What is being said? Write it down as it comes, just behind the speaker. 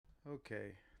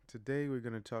Okay, today we're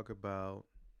going to talk about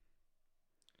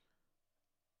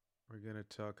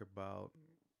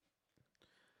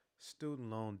student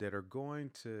loan debt or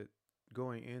going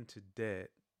into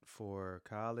debt for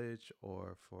college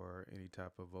or for any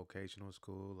type of vocational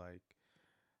school like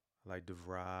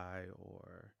DeVry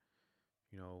or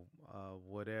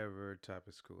whatever type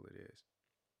of school it is.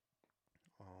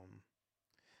 Um,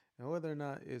 and whether or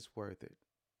not it's worth it.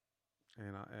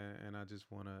 And I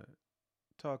just want to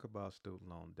talk about student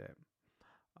loan debt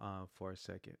for a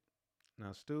second.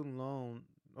 Now, student loan.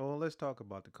 Well, let's talk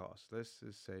about the cost. Let's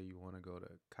just say you want to go to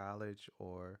college,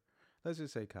 or let's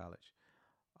just say college.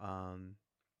 Um,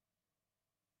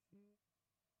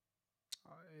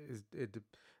 is it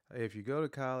if you go to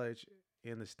college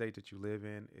in the state that you live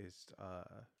in, it's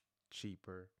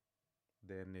cheaper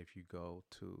than if you go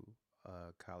to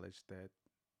college that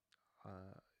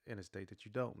in a state that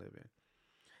you don't live in.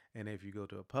 And if you go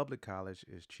to a public college,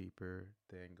 it's cheaper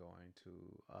than going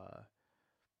to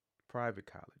private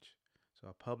college. So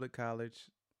a public college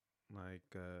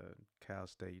like Cal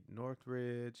State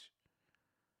Northridge,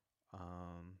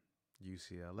 um,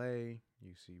 UCLA,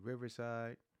 UC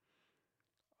Riverside,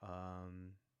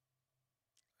 um,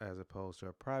 as opposed to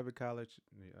a private college,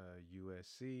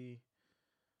 USC,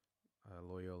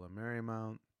 Loyola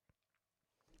Marymount.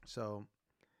 So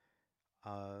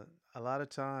a lot of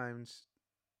times,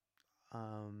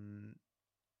 um,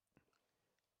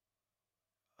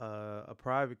 a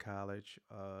private college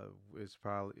is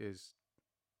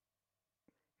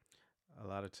a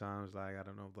lot of times like I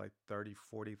don't know like 30,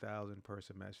 40,000 per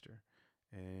semester,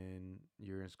 and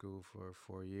you're in school for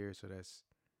 4 years, so that's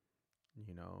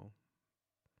you know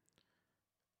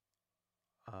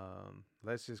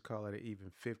let's just call it even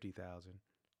 50,000.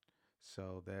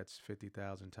 So that's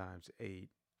 50,000 times eight,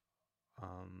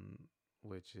 um,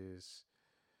 which is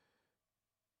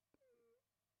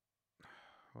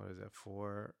what is that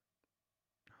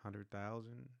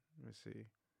 400,000? Let me see.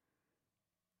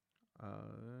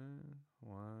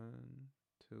 One,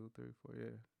 two, three, four.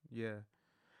 Yeah, yeah.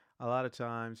 A lot of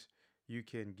times you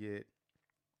can get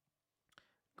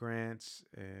grants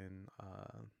and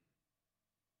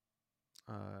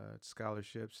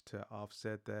scholarships to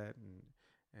offset that,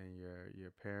 and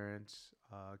your parents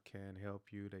can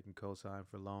help you. They can co-sign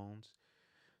for loans,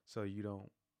 so you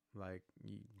don't like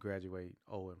you graduate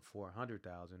owing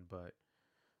 400,000, but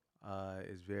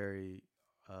it's very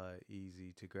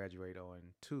easy to graduate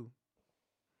owing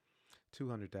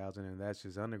 200,000, and that's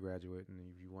just undergraduate. And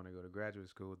if you want to go to graduate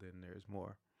school, then there's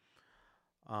more.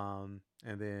 And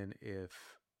then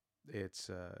if it's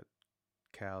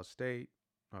Cal State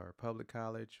or public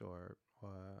college or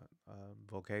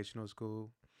vocational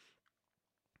school,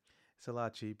 it's a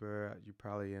lot cheaper. You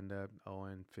probably end up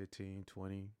owing 15,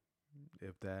 20,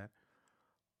 if that.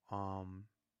 Um,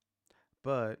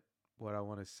 but what I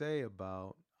want to say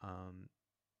about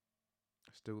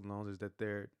student loans is that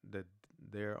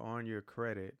they're on your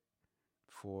credit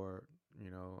for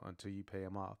until you pay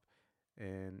them off,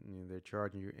 and they're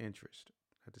charging you interest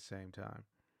at the same time.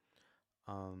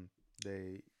 Um,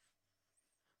 they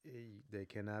they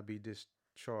cannot be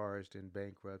discharged in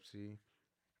bankruptcy.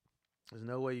 There's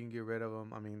no way you can get rid of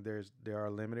them. I mean, there are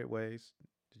limited ways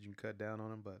that you can cut down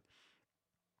on them, but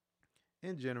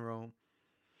in general,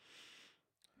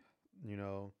 you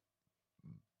know,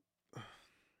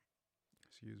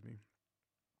 excuse me.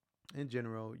 In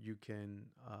general, you can't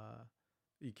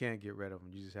get rid of them.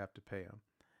 You just have to pay them,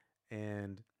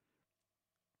 and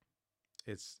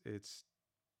it's it's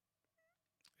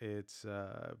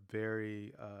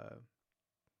very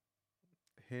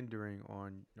hindering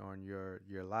on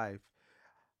your life.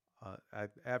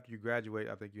 After you graduate,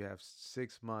 I think you have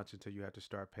 6 months until you have to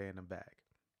start paying them back,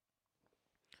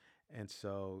 and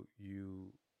so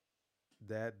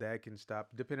that can stop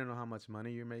depending on how much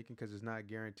money you're making, because it's not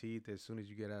guaranteed that as soon as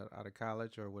you get out of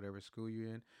college or whatever school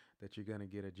you're in that you're going to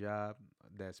get a job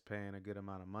that's paying a good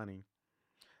amount of money,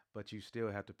 but you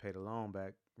still have to pay the loan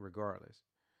back regardless.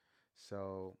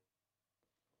 So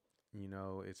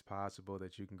it's possible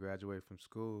that you can graduate from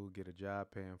school, get a job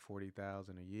paying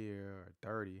 40,000 a year or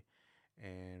 30,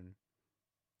 and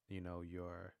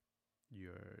your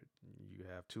your you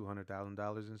have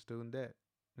 $200,000 in student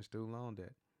loan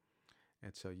debt,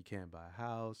 and so you can't buy a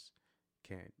house,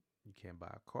 can't you can't buy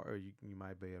a car, or you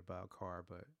might be able to buy a car,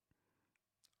 but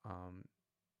um,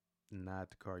 not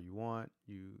the car you want.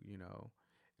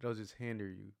 It'll just hinder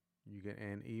you.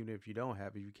 And even if you don't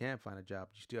have it, you can't find a job,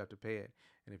 you still have to pay it.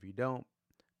 And if you don't,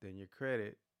 then your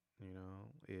credit,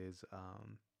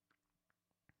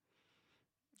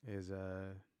 is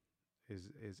uh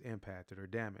is impacted or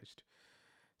damaged.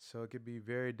 So it could be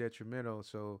very detrimental.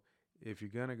 So if you're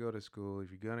gonna go to school, if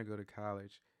you're gonna go to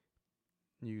college,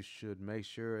 you should make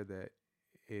sure that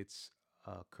it's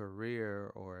a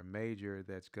career or a major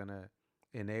that's gonna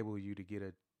enable you to get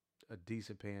a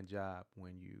decent paying job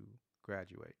when you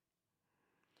graduate.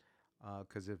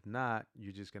 Because if not,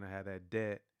 you're just gonna have that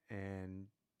debt, and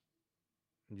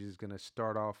you're just gonna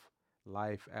start off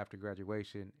life after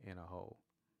graduation in a hole.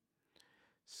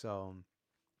 So,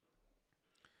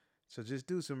 so just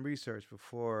do some research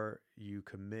before you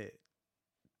commit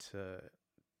to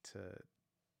to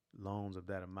loans of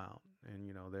that amount.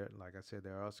 And there, like I said,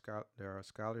 there are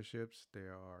scholarships,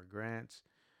 there are grants,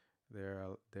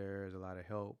 there's a lot of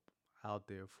help out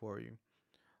there for you.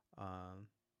 Um,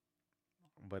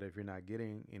 but if you're not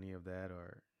getting any of that,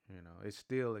 or it's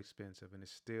still expensive and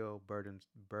it's still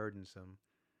burdensome,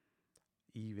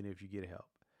 even if you get help.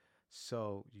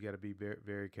 So you got to be very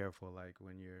very careful, like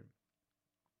when you're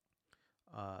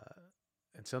uh,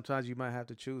 and sometimes you might have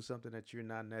to choose something that you're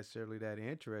not necessarily that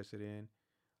interested in,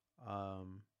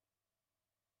 um,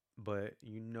 but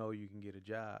you can get a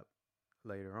job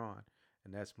later on,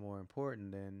 and that's more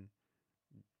important than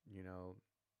you know.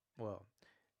 Well,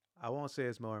 I won't say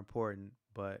it's more important,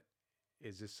 but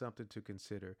it's just something to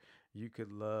consider. You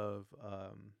could love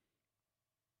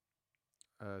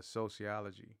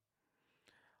sociology,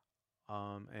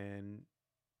 and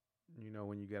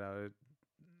when you get out of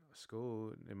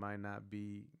school, it might not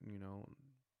be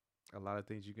a lot of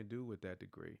things you can do with that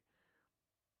degree.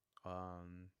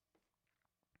 Um,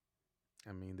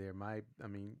 I mean, there might. I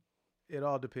mean, it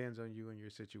all depends on you and your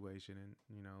situation,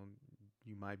 and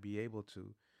you might be able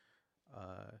to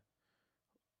uh,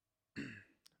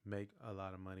 make a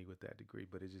lot of money with that degree,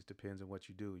 but it just depends on what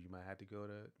you do. You might have to go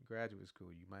to graduate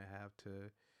school. You might have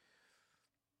to.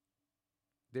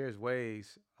 There's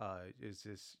ways. It's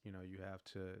just you have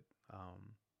to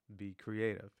be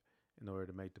creative in order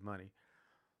to make the money.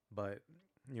 But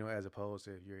as opposed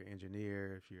to if you're an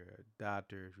engineer, if you're a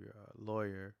doctor, if you're a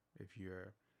lawyer, if you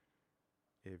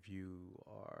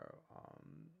are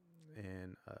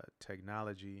in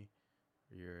technology,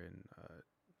 you're in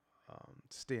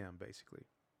STEM basically,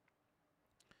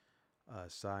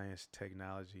 science,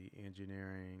 technology,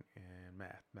 engineering, and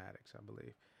mathematics, I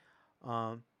believe.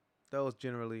 Um, those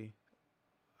generally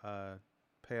uh,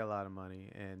 pay a lot of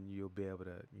money, and you'll be able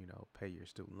to pay your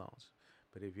student loans.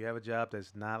 But if you have a job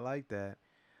that's not like that,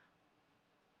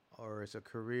 or it's a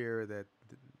career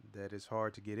that is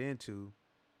hard to get into,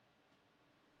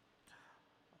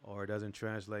 or doesn't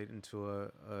translate into a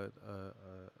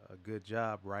good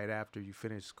job right after you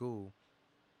finish school,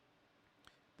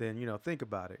 then think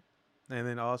about it. And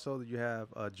then also you have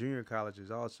junior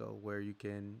colleges also where you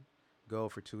can go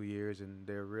for 2 years and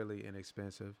they're really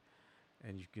inexpensive,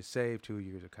 and you can save 2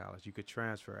 years of college. You could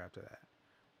transfer after that.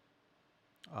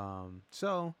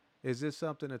 So is this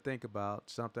something to think about?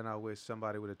 Something I wish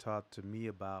somebody would have talked to me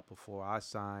about before I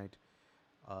signed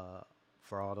uh,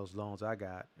 for all those loans I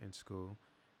got in school,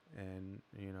 and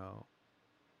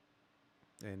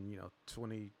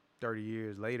 20, 30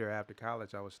 years later after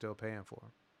college, I was still paying for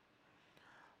them.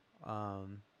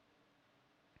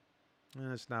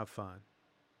 And it's not fun.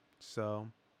 So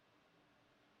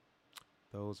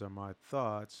those are my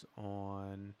thoughts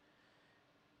on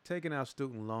taking out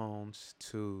student loans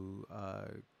to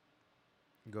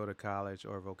go to college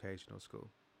or vocational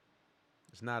school.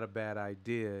 It's not a bad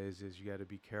idea. It's just you got to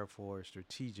be careful or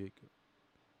strategic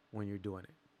when you're doing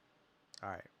it. All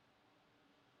right.